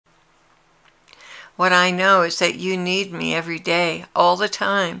What I know is that you need me every day, all the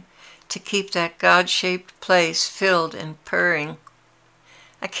time, to keep that God-shaped place filled and purring.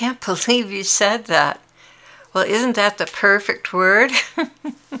 I can't believe you said that. Well, isn't that the perfect word?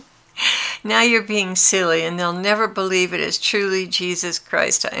 Now you're being silly, and they'll never believe it is truly Jesus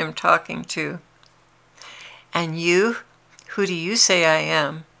Christ I am talking to. And you? Who do you say I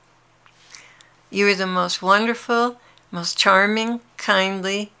am? You are the most wonderful, most charming,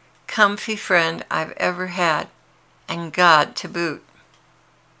 kindly, comfy friend I've ever had, and God to boot.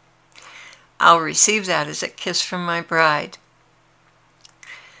 I'll receive that as a kiss from my bride.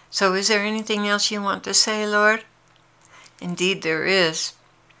 So is there anything else you want to say, Lord? Indeed there is.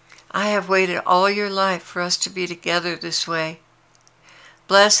 I have waited all your life for us to be together this way.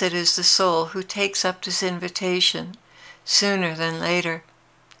 Blessed is the soul who takes up this invitation sooner than later.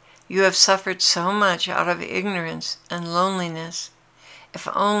 You have suffered so much out of ignorance and loneliness. If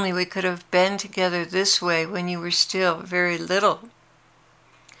only we could have been together this way when you were still very little.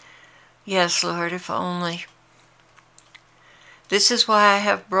 Yes, Lord, if only. This is why I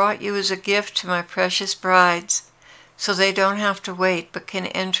have brought you as a gift to my precious brides, so they don't have to wait but can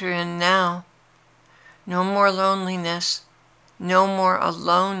enter in now. No more loneliness, no more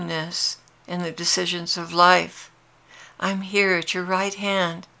aloneness in the decisions of life. I'm here at your right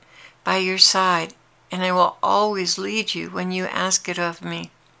hand, by your side, and I will always lead you when you ask it of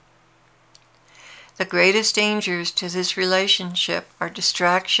me. The greatest dangers to this relationship are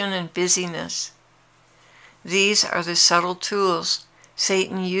distraction and busyness. These are the subtle tools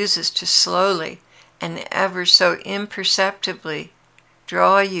Satan uses to slowly and ever so imperceptibly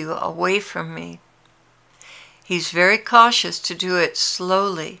draw you away from me. He's very cautious to do it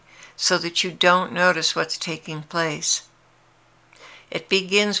slowly so that you don't notice what's taking place. It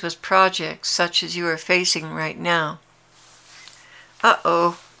begins with projects such as you are facing right now.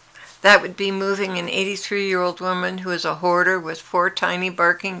 Uh-oh, that would be moving an 83-year-old woman who is a hoarder with 4 tiny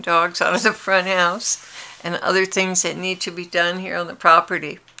barking dogs out of the front house and other things that need to be done here on the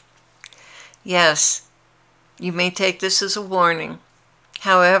property. Yes, you may take this as a warning.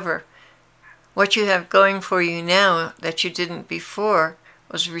 However, what you have going for you now that you didn't before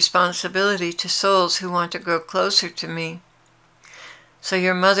was responsibility to souls who want to grow closer to me. So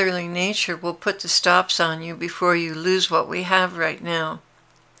your motherly nature will put the stops on you before you lose what we have right now.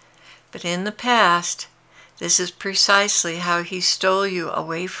 But in the past, this is precisely how he stole you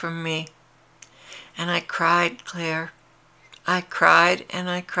away from me. And I cried, Claire. I cried and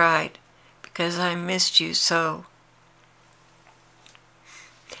I cried because I missed you so.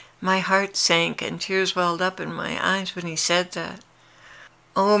 My heart sank and tears welled up in my eyes when he said that.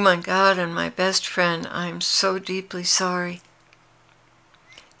 Oh my God and my best friend, I am so deeply sorry.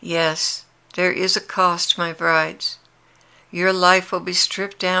 Yes, there is a cost, my brides. Your life will be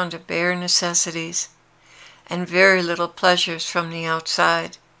stripped down to bare necessities and very little pleasures from the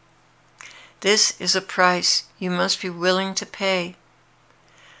outside. This is a price you must be willing to pay.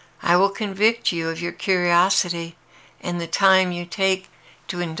 I will convict you of your curiosity and the time you take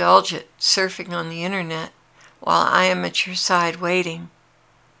to indulge it surfing on the internet while I am at your side waiting.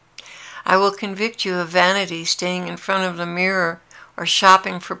 I will convict you of vanity staying in front of the mirror or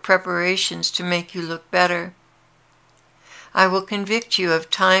shopping for preparations to make you look better. I will convict you of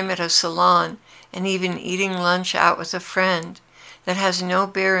time at a salon and even eating lunch out with a friend that has no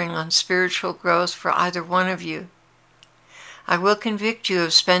bearing on spiritual growth for either one of you. I will convict you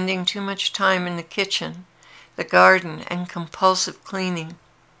of spending too much time in the kitchen, the garden, and compulsive cleaning.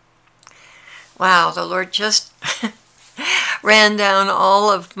 Wow, the Lord just ran down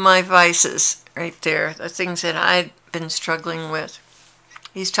all of my vices right there, the things that I'd been struggling with.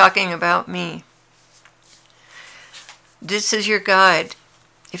 He's talking about me. This is your guide.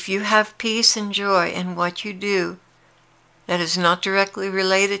 If you have peace and joy in what you do that is not directly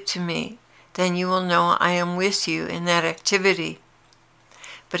related to me, then you will know I am with you in that activity.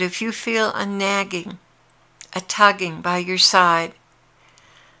 But if you feel a nagging, a tugging by your side,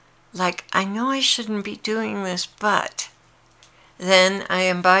 like, I know I shouldn't be doing this, but, then I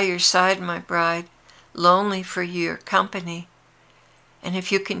am by your side, my bride, lonely for your company. And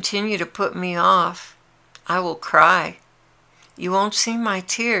if you continue to put me off, I will cry. You won't see my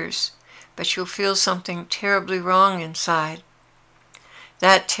tears, but you'll feel something terribly wrong inside.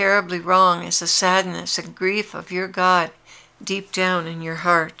 That terribly wrong is the sadness and grief of your God deep down in your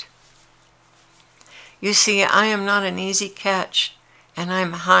heart. You see, I am not an easy catch, and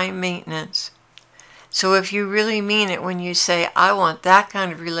I'm high maintenance. So if you really mean it when you say, I want that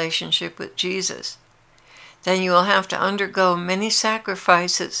kind of relationship with Jesus, then you will have to undergo many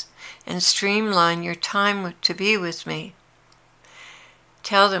sacrifices and streamline your time to be with me.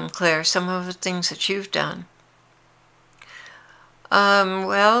 Tell them, Claire, some of the things that you've done.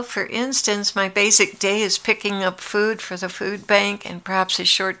 Well, for instance, my basic day is picking up food for the food bank and perhaps a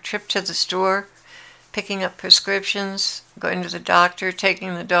short trip to the store, picking up prescriptions, going to the doctor,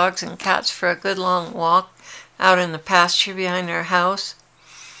 taking the dogs and cats for a good long walk out in the pasture behind our house,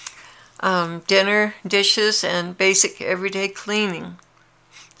 dinner, dishes, and basic everyday cleaning,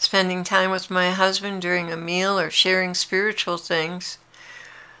 spending time with my husband during a meal or sharing spiritual things.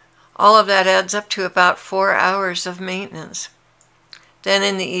 All of that adds up to about 4 hours of maintenance. Then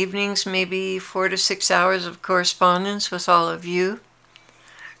in the evenings, maybe 4 to 6 hours of correspondence with all of you,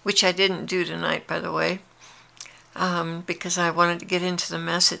 which I didn't do tonight, by the way, because I wanted to get into the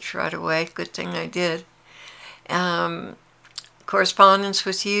message right away. Good thing I did. Correspondence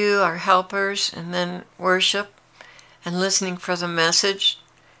with you, our helpers, and then worship and listening for the message,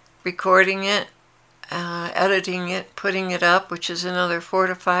 recording it, editing it, putting it up, which is another 4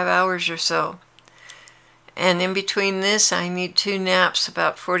 to 5 hours or so. And in between this, I need 2 naps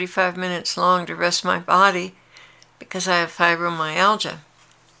about 45 minutes long to rest my body because I have fibromyalgia.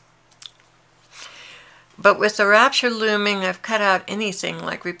 But with the rapture looming, I've cut out anything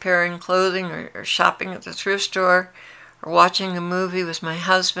like repairing clothing or shopping at the thrift store or watching a movie with my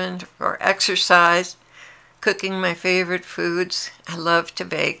husband or exercise, cooking my favorite foods. I love to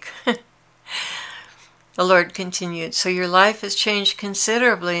bake. The Lord continued, "So your life has changed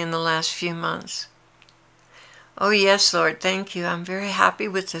considerably in the last few months." "Oh yes, Lord, thank you. I'm very happy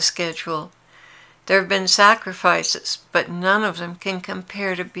with the schedule. There have been sacrifices, but none of them can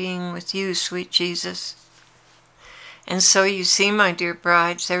compare to being with you, sweet Jesus. And so you see, my dear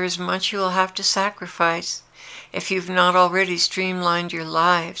brides, there is much you will have to sacrifice if you've not already streamlined your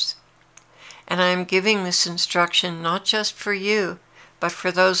lives. And I am giving this instruction not just for you, but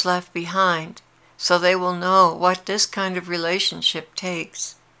for those left behind, so they will know what this kind of relationship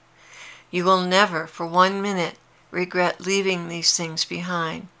takes. You will never, for 1 minute, regret leaving these things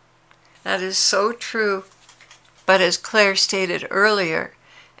behind." That is so true. But as Claire stated earlier,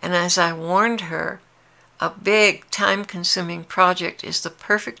 and as I warned her, a big, time-consuming project is the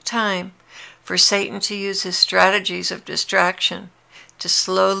perfect time for Satan to use his strategies of distraction to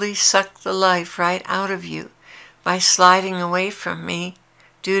slowly suck the life right out of you by sliding away from me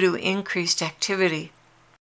due to increased activity